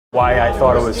Why I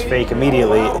thought it was fake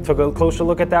immediately. Took a closer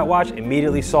look at that watch,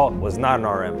 immediately saw it was not an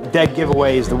RM. Dead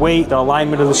giveaway is the weight, the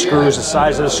alignment of the screws, the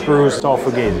size of the screws, it's all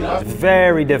fugazi. It's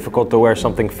very difficult to wear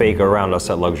something fake around us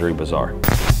at Luxury Bazaar.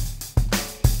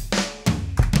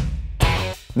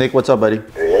 Nick, what's up, buddy?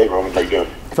 Hey, Roman, how you doing?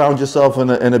 Found yourself in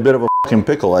a bit of a fucking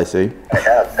pickle, I see. I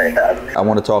have. I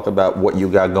want to talk about what you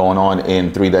got going on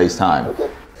in 3 days' time. Okay.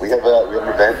 We have an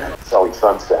event selling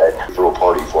Sunset. Throw a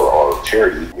party for our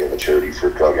charity. We have a charity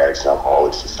for drug addicts and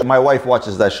alcoholics. My wife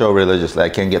watches that show religiously. I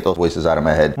can't get those voices out of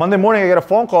my head. Monday morning, I get a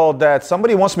phone call that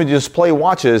somebody wants me to display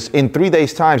watches in 3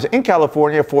 days' time in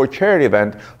California for a charity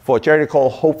event for a charity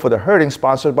called Hope for the Hurting,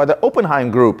 sponsored by the Oppenheim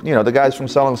Group. You know, the guys from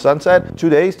Selling Sunset. 2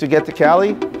 days to get to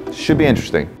Cali. Should be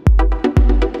interesting.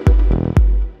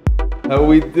 How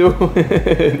we doing?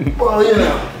 Well, you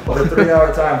know. Well, the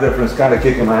 3-hour time difference kind of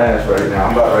kicking my ass right now.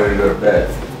 I'm about ready to go to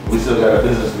bed. We still got a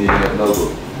business meeting at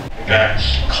Nobu. Okay.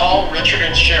 Call Richard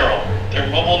and Cheryl. Their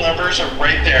mobile numbers are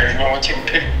right there. If you want to take a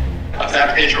pic of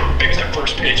that page or maybe the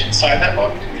first page inside that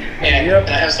book, and that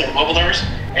has their mobile numbers,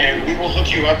 and we will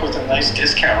hook you up with a nice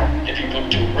discount if you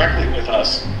book directly with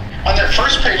us. On that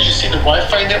first page, you see the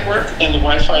Wi-Fi network and the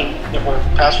Wi-Fi network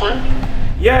password?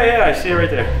 Yeah, I see it right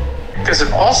there. Because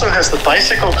it also has the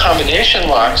bicycle combination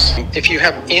locks. If you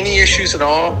have any issues at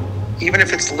all, even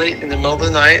if it's late in the middle of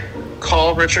the night,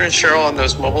 call Richard and Cheryl on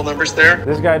those mobile numbers there.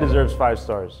 This guy deserves 5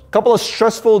 stars. Couple of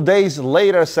stressful days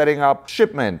later, setting up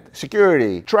shipment,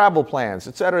 security, travel plans,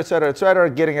 etc., etc.,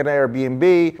 etc., getting an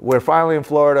Airbnb. We're finally in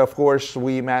Florida. Of course,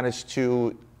 we managed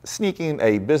to sneak in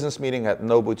a business meeting at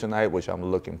Nobu tonight, which I'm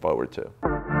looking forward to.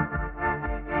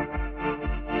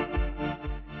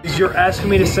 You're asking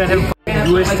me to send him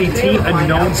USDT, a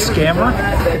known scammer,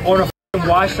 on a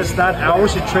watch that's not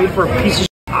ours to trade for a piece of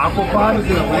aquapod?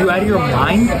 Are you out of your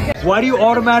mind? Why do you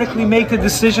automatically make the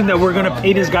decision that we're gonna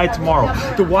pay this guy tomorrow?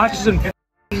 The watch is in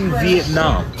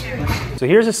Vietnam. So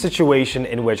here's a situation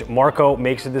in which Marco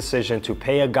makes a decision to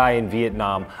pay a guy in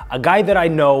Vietnam, a guy that I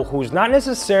know who's not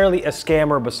necessarily a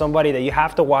scammer, but somebody that you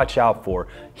have to watch out for.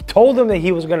 He told him that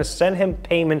he was gonna send him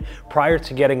payment prior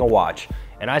to getting a watch.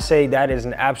 And I say that is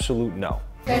an absolute no.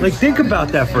 Like, think about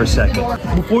that for a second.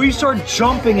 Before you start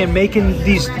jumping and making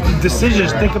these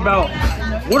decisions, think about,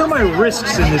 what are my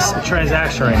risks in this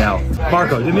transaction right now?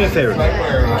 Marco, do me a favor.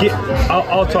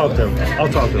 I'll talk to him. I'll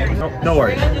talk to him. No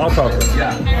worries. I'll talk to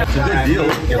him. It's a good deal.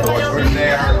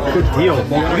 Good deal.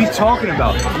 What are you talking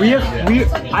about?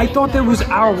 I thought that was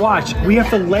our watch. We have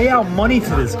to lay out money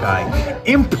to this guy.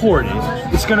 Import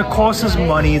it. It's gonna cost us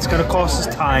money. It's gonna cost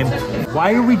us time.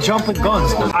 Why are we jumping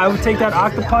guns? I would take that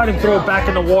octopod and throw it back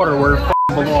in the water where it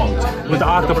belongs, with the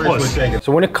octopus.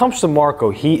 So when it comes to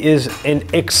Marco, he is an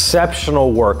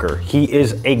exceptional worker. He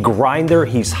is a grinder.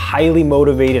 He's highly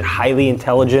motivated, highly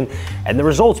intelligent, and the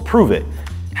results prove it.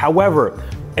 However,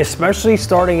 especially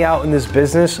starting out in this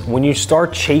business, when you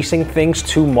start chasing things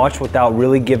too much without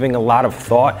really giving a lot of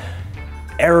thought,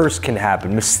 errors can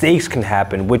happen, mistakes can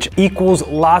happen, which equals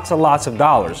lots and lots of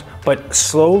dollars. But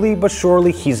slowly but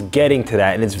surely, he's getting to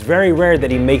that, and it's very rare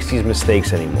that he makes these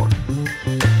mistakes anymore.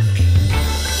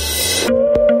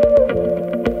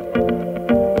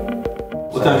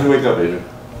 What time did you wake up, Adrian?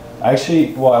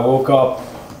 Actually, well, I woke up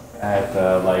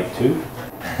at like 2.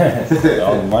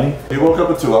 All the money. You woke up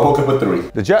at 2, I woke up at 3.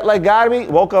 The jet lag got me,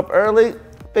 woke up early,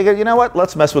 figured, you know what,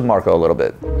 let's mess with Marco a little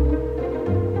bit.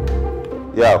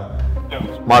 Yo,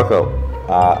 Marco,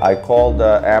 I called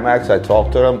Amex, I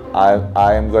talked to them.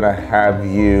 I am gonna have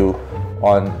you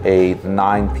on a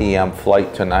 9 p.m.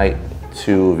 flight tonight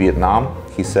to Vietnam.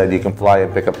 He said you can fly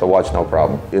and pick up the watch, no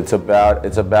problem. It's about a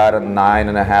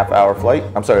 9.5-hour flight.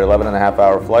 I'm sorry,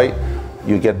 11.5-hour flight.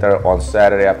 You get there on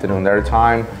Saturday afternoon their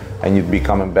time, and you'd be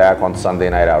coming back on Sunday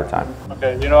night our time.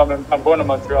 Okay, you know I'm going to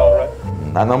Montreal,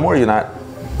 right? Not no more, you're not.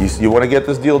 You want to get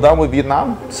this deal done with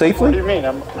Vietnam safely? What do you mean?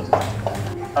 I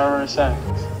don't understand.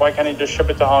 Why can't he just ship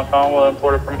it to Hong Kong? We'll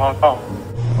import it from Hong Kong.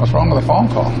 What's wrong with the phone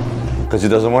call? Because he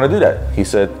doesn't want to do that. He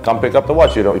said, come pick up the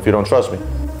watch if you don't trust me.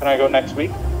 Can I go next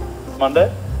week?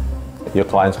 Monday? Your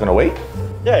client's going to wait?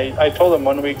 Yeah, I told him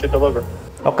 1 week to deliver.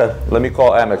 Okay, let me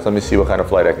call Amex. Let me see what kind of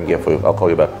flight I can get for you. I'll call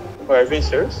you back. Wait, are you being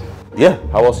serious? Yeah,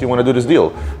 how else do you want to do this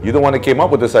deal? You're the one that came up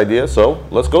with this idea, so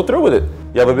let's go through with it.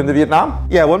 You ever been to Vietnam?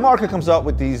 Yeah, when Marco comes up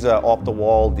with these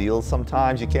off-the-wall deals,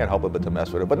 sometimes you can't help it but to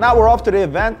mess with it. But now we're off to the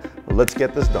event. Let's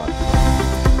get this done.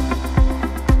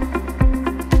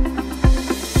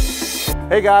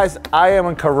 Hey guys, I am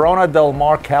in Corona del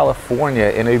Mar, California,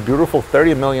 in a beautiful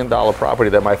 $30 million property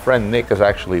that my friend Nick has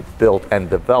actually built and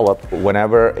developed.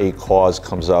 Whenever a cause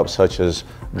comes up, such as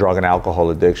drug and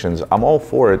alcohol addictions, I'm all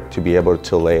for it to be able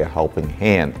to lay a helping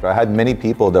hand. I had many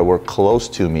people that were close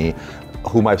to me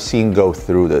whom I've seen go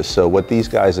through this. So what these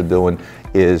guys are doing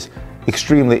is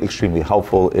extremely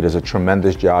helpful. It is a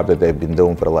tremendous job that they've been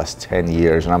doing for the last 10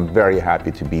 years, and I'm very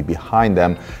happy to be behind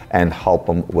them and help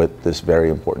them with this very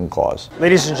important cause.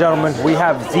 Ladies and gentlemen, we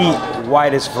have the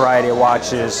widest variety of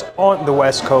watches on the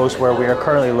West Coast where we are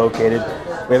currently located.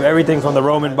 We have everything from the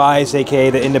𝗏𝗏𝗲𝗍, aka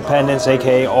the Independence,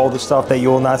 aka all the stuff that you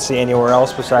will not see anywhere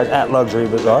else besides at Luxury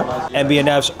Bazaar.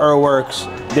 MB&F's, 𝗏𝗏𝗲𝗏𝗏,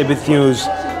 𝗙𝗰𝗲𝗄's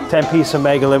 10-piece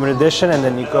Omega limited edition, and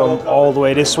then you go all the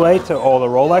way this way to all the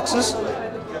Rolexes.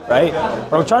 Right?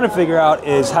 What I'm trying to figure out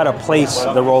is how to place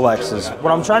the Rolexes.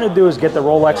 What I'm trying to do is get the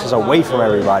Rolexes away from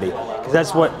everybody, because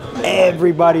that's what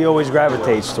everybody always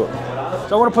gravitates to.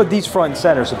 So I want to put these front and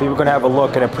center so people can have a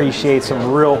look and appreciate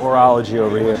some real horology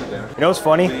over here. You know what's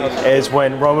funny is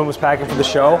when Roman was packing for the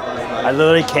show, I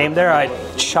literally came there, I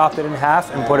chopped it in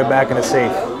half and put it back in a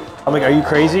safe. I'm like, are you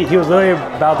crazy? He was literally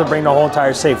about to bring the whole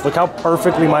entire safe. Look how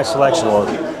perfectly my selection was.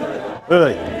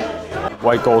 Literally.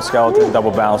 White gold skeleton,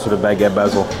 double balance with a baguette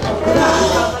bezel.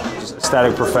 Just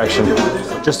aesthetic perfection.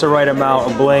 Just the right amount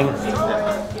of bling,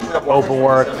 open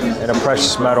work, and a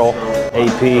precious metal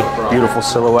AP, beautiful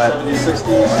silhouette.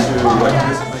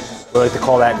 We like to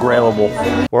call that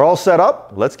grailable. We're all set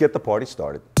up. Let's get the party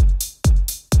started.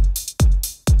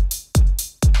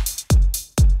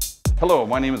 Hello,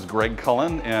 my name is Greg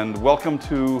Cullen, and welcome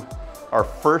to our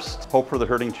first Hope for the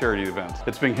Hurting charity event.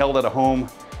 It's being held at a home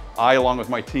I, along with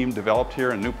my team, developed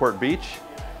here in Newport Beach.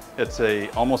 It's a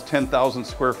almost 10,000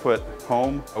 square foot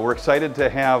home. We're excited to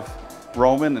have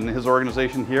Roman and his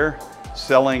organization here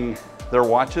selling their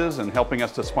watches and helping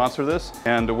us to sponsor this.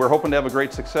 And we're hoping to have a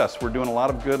great success. We're doing a lot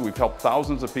of good. We've helped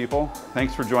thousands of people.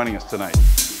 Thanks for joining us tonight.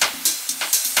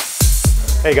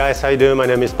 Hey guys, how you doing? My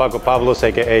name is 𝗙𝗏𝗲𝗯𝗨,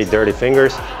 aka Dirty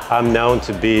Fingers. I'm known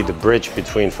to be the bridge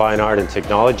between fine art and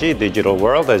technology, digital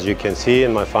world. As you can see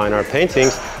in my fine art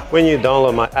paintings, when you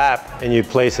download my app and you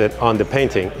place it on the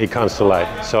painting, it comes to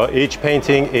life. So each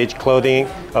painting, each clothing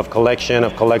of collection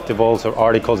of collectibles or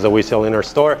articles that we sell in our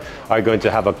store are going to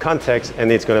have a context,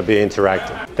 and it's going to be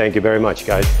interactive. Thank you very much,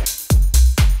 guys.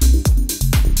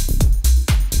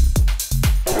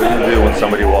 What do you do when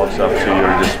somebody walks up to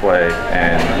your display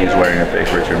and he's wearing a fake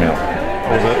Richard Mille?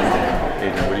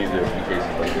 Adrian, what do you do in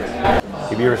cases like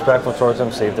this? You be respectful towards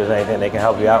them, see if there's anything they can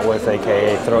help you out with,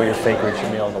 aka throw your fake Richard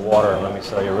Mille in the water and let me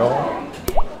sell your real one.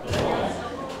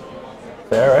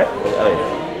 Fair, right?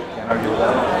 Can't argue with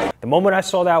that. The moment I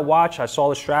saw that watch, I saw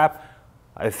the strap,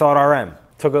 I thought RM.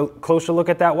 Took a closer look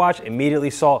at that watch, immediately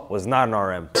saw it was not an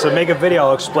RM. So to make a video,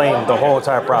 I'll explain the whole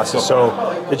entire process. So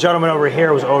the gentleman over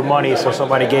here was owed money, so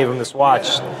somebody gave him this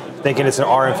watch thinking it's an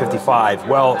RM55.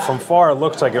 Well, from far it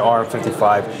looks like an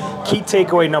RM55. Key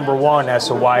takeaway number one as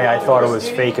to why I thought it was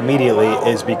fake immediately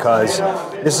is because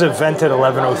this is a vented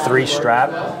 1103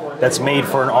 strap that's made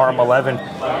for an RM11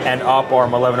 and up,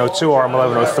 RM1102,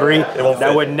 RM1103.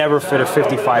 That would never fit a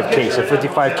 55 case. A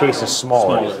 55 case is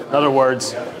smaller. In other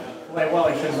words,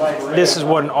 this is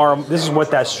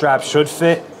what that strap should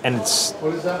fit, and it's.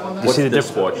 You see the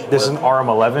difference? This is an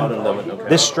RM11. Okay.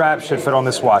 This strap should fit on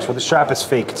this watch, but the strap is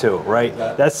fake too, right?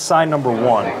 That's sign number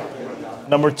one.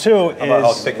 Number two is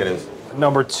how thick it is.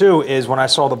 Number two is when I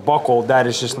saw the buckle, that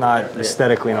is just not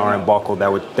aesthetically an RM buckle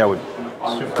that would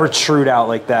protrude out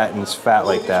like that and it's fat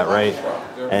like that, right?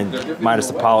 And minus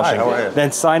the polishing.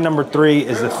 Then sign number three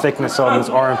is the thickness of this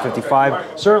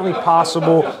RM55. Certainly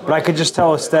possible, but I could just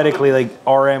tell aesthetically like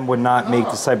RM would not make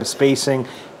this type of spacing.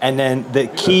 And then the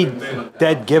key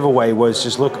dead giveaway was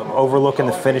just overlooking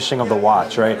the finishing of the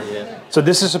watch, right? So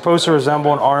this is supposed to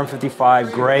resemble an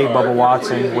RM55 gray Bubba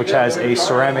Watson, which has a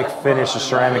ceramic finish, a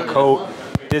ceramic coat.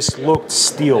 This looked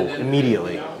steel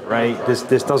immediately. Right?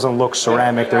 This doesn't look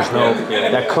ceramic. There's no,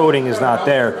 that coating is not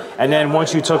there. And then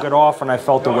once you took it off and I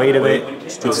felt the weight of it,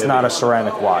 it's not a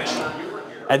ceramic watch.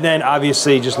 And then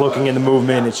obviously just looking in the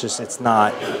movement, it's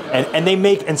not. And they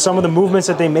make, and some of the movements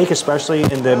that they make, especially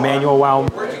in the manual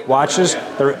wound watches,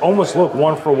 they almost look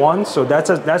one for one. So that's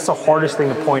the hardest thing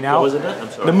to point out. What was it? I'm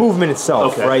sorry. The movement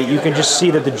itself, right? You can just see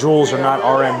that the jewels are not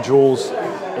RM jewels.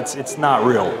 It's not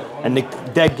real. And the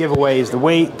dead giveaway is the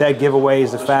weight, dead giveaway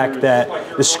is the fact that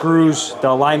the screws, the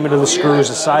alignment of the screws,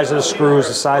 the size of the screws,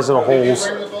 the size of the holes,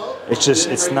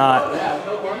 it's not,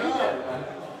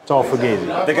 it's all fugazi.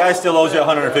 The guy still owes you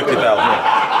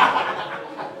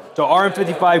 $150,000. So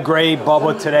RM55 gray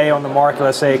Bubba today on the market,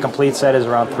 let's say a complete set is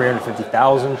around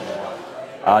 $350,000.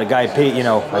 The guy paid, you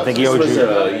know, I think he owed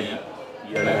you.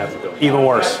 Year and a half ago. Even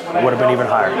worse. It would have been even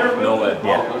higher. No way.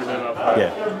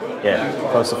 Yeah,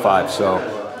 close to 5. So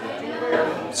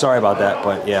sorry about that,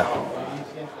 but yeah.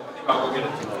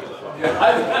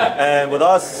 And with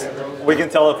us, we can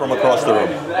tell it from across the room.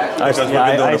 I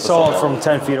saw it from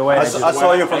 10 feet away. I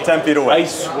saw you from 10 feet away. I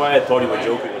swear I thought you were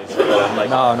joking when you said that. I'm like,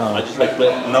 no. I just like,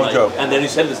 no joke. And then you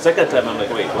said it the second time, I'm like,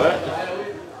 wait, what?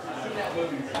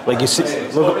 Like you see,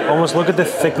 almost look at the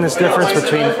thickness difference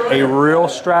between a real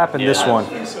strap and this one.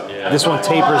 Yeah. This one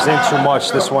tapers in too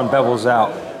much. This one bevels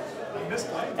out.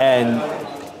 And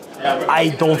I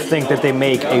don't think that they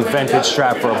make a vintage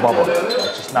strap for a bubble.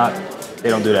 It's just not. They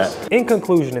don't do that. In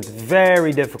conclusion, it's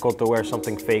very difficult to wear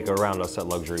something fake around us at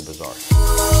Luxury Bazaar.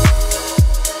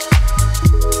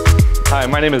 Hi,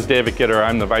 my name is David Gitter.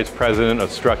 I'm the Vice President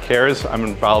of Struck Cares. I'm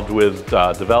involved with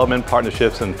development,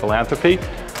 partnerships, and philanthropy.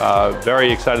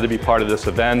 Very excited to be part of this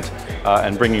event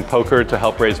and bringing poker to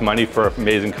help raise money for an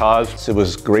amazing cause. It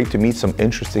was great to meet some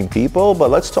interesting people, but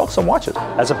let's talk some watches.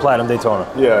 That's a Platinum Daytona.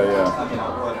 Yeah.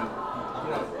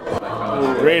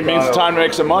 Rain means it's time to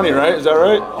make some money, right? Is that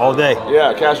right? All day.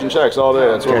 Yeah, cash and checks all day.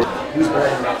 That's what.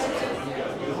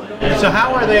 So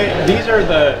how are they? These are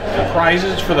the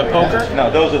prizes for the poker? No,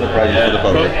 those are the prizes for the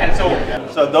poker. And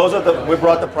So those are we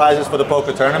brought the prizes for the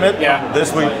poker tournament. Yeah.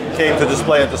 This we came to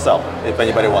display and to sell, if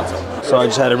anybody wants them. So I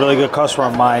just had a really good customer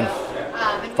of mine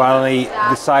finally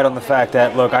decide on the fact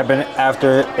that, look, I've been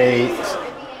after a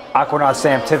Aquanaut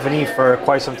Sam Tiffany for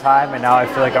quite some time, and now I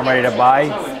feel like I'm ready to buy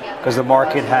because the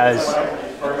market has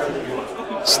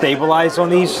stabilized on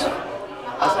these,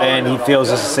 and he feels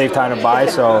it's a safe time to buy.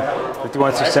 So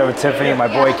 5167 Tiffany, my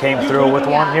boy came through with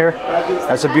one here.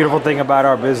 That's a beautiful thing about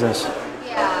our business.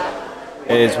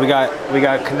 Is we got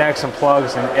connects and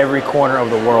plugs in every corner of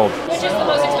the world. Which is the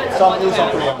most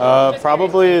expensive one?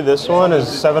 Probably this one is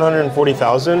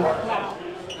 740,000.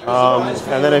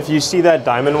 And then if you see that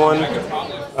diamond one,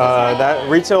 that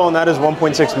retail on that is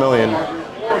 1.6 million.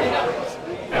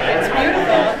 It's beautiful.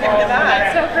 Look at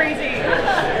that. So crazy.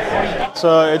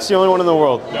 So it's the only one in the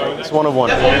world. It's one of one.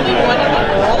 The only one in the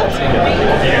world?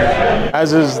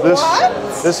 As is this.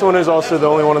 What? This one is also the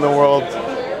only one in the world.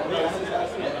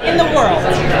 In the world?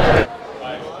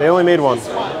 They only made one.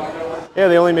 Yeah,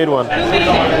 they only made one. Who made it?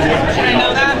 Should I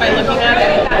know that by looking at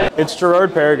it? It's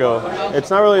𝗙𝗰𝗲𝗃𝗀𝗃. It's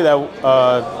not really that,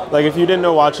 like if you didn't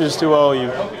know watches too well,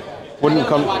 you wouldn't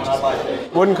come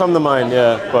to mind,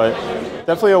 yeah, but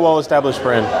definitely a well-established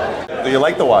brand. Do you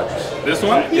like the watch? This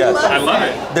one? Yes. I love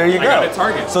it. There you go. I got it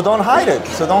Target. So don't hide it.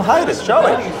 Show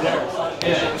it.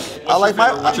 I like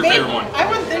my. What's your favorite one? I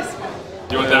want this one.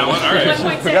 You want that one? All right.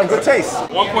 1.6. You have good taste.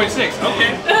 1.6.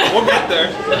 Okay. We'll get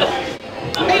there.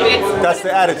 Maybe it's. That's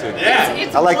the attitude. Yeah.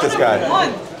 It's I like this guy.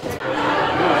 one.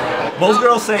 Most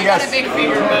girls say I got a yes. big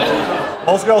finger, but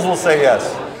Most girls will say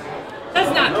yes.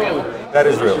 that's not real. That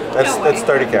is real. That's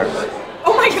 30 carats.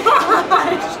 Oh my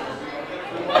gosh!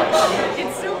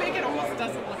 It's so big it almost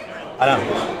doesn't look real. I know.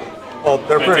 Well,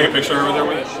 they're Can I pretty. take a picture over there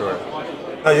with it? Sure.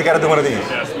 No, you got to do one of these.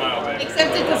 Yeah, smile, baby.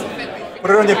 Except it doesn't fit my finger.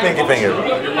 Put it on your pinky finger.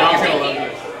 Your mom's gonna love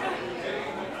this.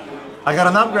 I got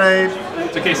an upgrade.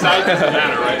 It's okay, size doesn't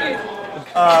matter, right?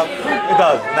 It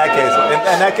does. In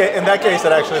that case, in that case,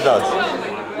 it actually does.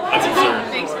 That's absurd.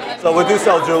 Thanks for that. So we do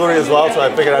sell jewelry as well. So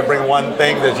I figured I'd bring one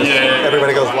thing that just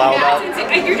everybody goes wild about.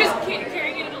 You're just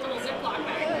carrying it in a little Ziploc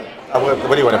bag.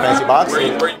 What do you want? A fancy box?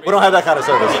 We don't have that kind of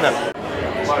service. No.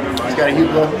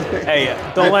 Hey,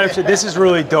 don't let him. This is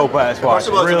really dope ass watch.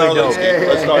 Really dope.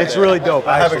 It's really dope.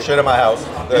 I have a shit in my house.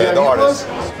 The artist.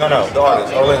 No, the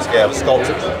artist. 𝗙𝗰𝗲𝗃𝗀𝗃. I have a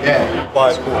sculpture. Yeah.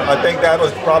 But I think that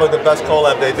was probably the best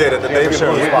collab they did at the Baby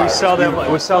Sure. Blue We spot. sell them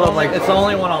like. It's the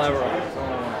only one I'll ever own.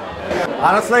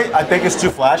 Honestly, I think it's too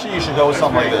flashy. You should go with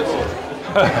something like this.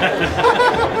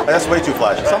 That's way too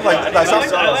flashy.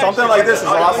 Something like this is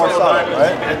a lot more subtle,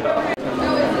 right?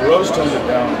 Rose tones it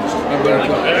down.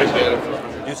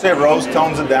 You say rose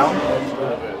tones it down?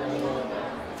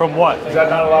 From what? Is that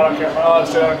not allowed on camera?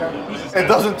 It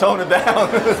doesn't tone it down.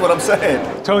 That's what I'm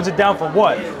saying. Tones it down from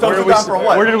what? Tones it down from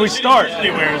what? Where did we start?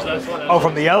 Anyways, that's what Oh,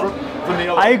 from the yellow? From the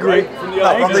yellow. I agree. From the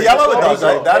yellow. From the yellow it does,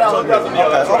 right? That yellow doesn't.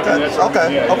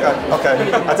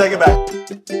 Okay. I take it back.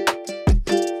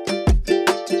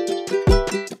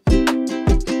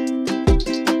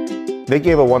 They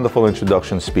gave a wonderful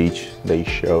introduction speech. They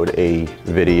showed a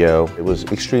video. It was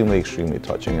extremely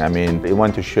touching. I mean, it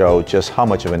went to show just how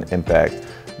much of an impact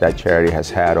that charity has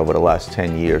had over the last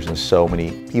 10 years in so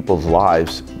many people's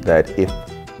lives that if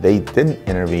they didn't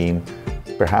intervene,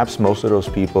 perhaps most of those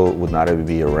people would not even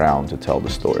be around to tell the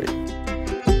story.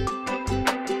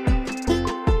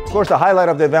 Of course, the highlight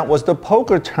of the event was the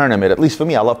poker tournament. At least for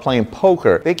me, I love playing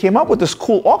poker. They came up with this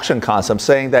cool auction concept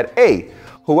saying that, hey,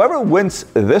 whoever wins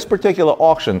this particular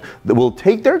auction will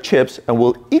take their chips and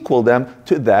will equal them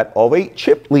to that of a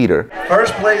chip leader.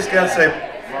 First place gets a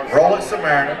Rolex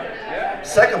Submariner.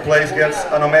 Second place gets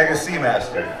an Omega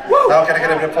Seamaster. Now can I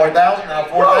get him to 4,000? Now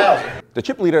 4,000. The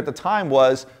chip leader at the time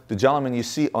was the gentleman you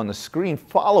see on the screen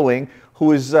following,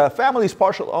 who is family's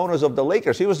partial owners of the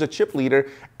Lakers. He was the chip leader,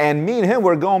 and me and him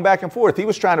were going back and forth. He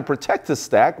was trying to protect his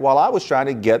stack while I was trying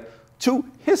to get to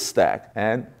his stack.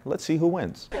 And let's see who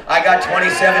wins. I got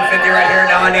 $27.50 right here.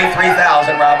 Now I need $3,000,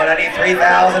 Robin. I need $3,000.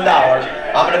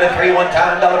 I'm gonna do 3 one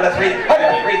time, double to 3. I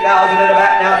got 3,000 in the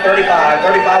back now. 35.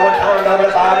 35 one time, double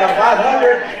to 5. I'm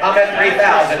 500. I'm at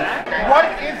 3,000. What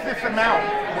is this amount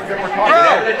that we're talking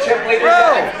about? The chip leader.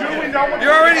 Do we know what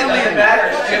you're already leading?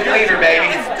 Chip leader, baby.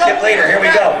 Chip leader. Here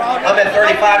we go. I'm at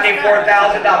 35. Need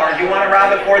 $4,000. You want to rob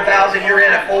at 4,000? You're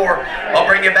in at 4. I'll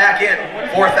bring you back in.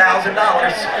 $4,000.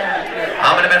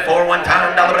 I'm gonna bet 4 one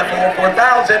time, dollar to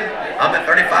 4,000. I'm at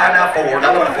 35 now, 4.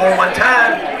 Dollar to 4 one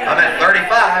time. I'm at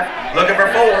 35, looking for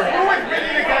 4.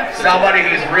 Somebody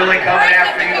who's really coming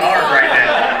after you hard right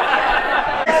now.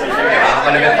 I'm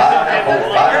gonna bet 5 now, 4.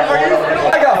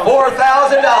 I got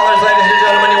 $4,000, ladies and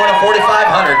gentlemen. You want a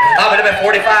 4,500? I'm gonna bet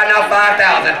 45 now,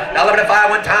 5,000. Dollar to 5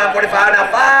 one time, 45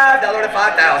 now, 5. Dollar to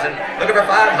 5,000. Looking for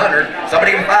 500.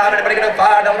 Somebody get 5. Anybody get a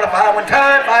 5? Dollar to 5 one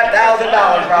time,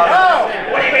 $5,000, Robin.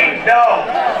 What do you mean, no?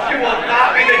 You will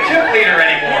not be the chip leader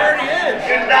anymore.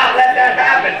 Do not let that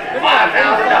happen.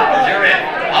 $5,000, you're in.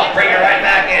 I'll bring you right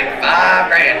back in. $5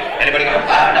 grand. Anybody get a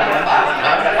 5? Dollar to 5 one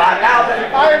time,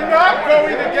 $5,000. I am not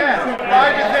going again.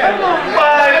 5 is in. $5,000.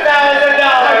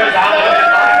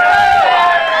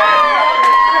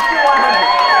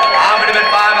 I'm gonna bet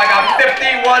 5. I got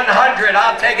 5,100.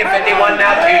 I'll take it. 51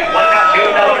 now, 2. 1 now, 2.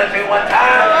 Dollar to 2 one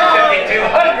time.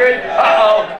 5,200.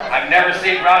 Uh-oh. I've never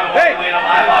seen Robin win a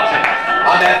live auction.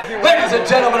 I'm at, ladies and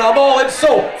gentlemen, I'm all in.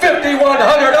 So $5,100.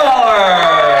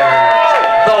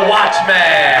 The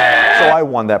Watchman. So I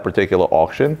won that particular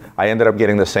auction. I ended up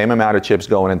getting the same amount of chips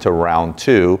going into round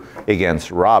 2 against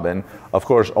Robin. Of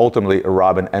course, ultimately,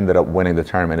 Robin ended up winning the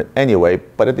tournament anyway,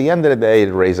 but at the end of the day,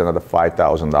 it raised another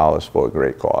 $5,000 for a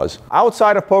great cause.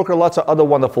 Outside of poker, lots of other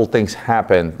wonderful things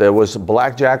happened. There was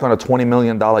blackjack on a $20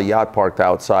 million yacht parked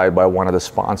outside by one of the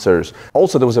sponsors.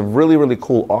 Also, there was a really, really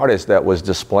cool artist that was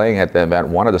displaying at the event,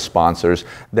 one of the sponsors,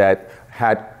 that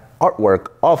had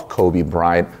artwork of Kobe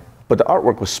Bryant, but the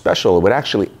artwork was special. It would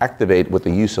actually activate with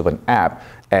the use of an app,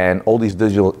 and all these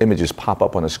digital images pop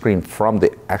up on the screen from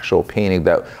the actual painting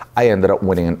that I ended up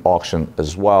winning an auction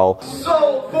as well.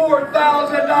 Sold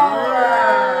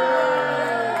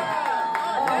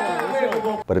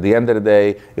 $4,000. But at the end of the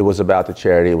day, it was about the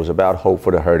charity. It was about Hope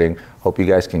for the Hurting. Hope you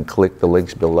guys can click the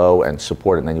links below and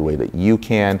support it in any way that you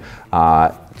can.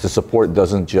 The support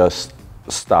doesn't just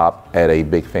stop at a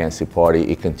big fancy party.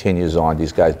 It continues on.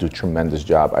 These guys do a tremendous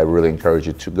job. I really encourage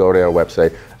you to go to their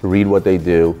website, read what they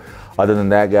do. Other than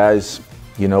that, guys,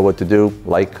 you know what to do.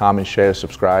 Like, comment, share,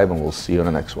 subscribe, and we'll see you on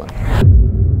the next one.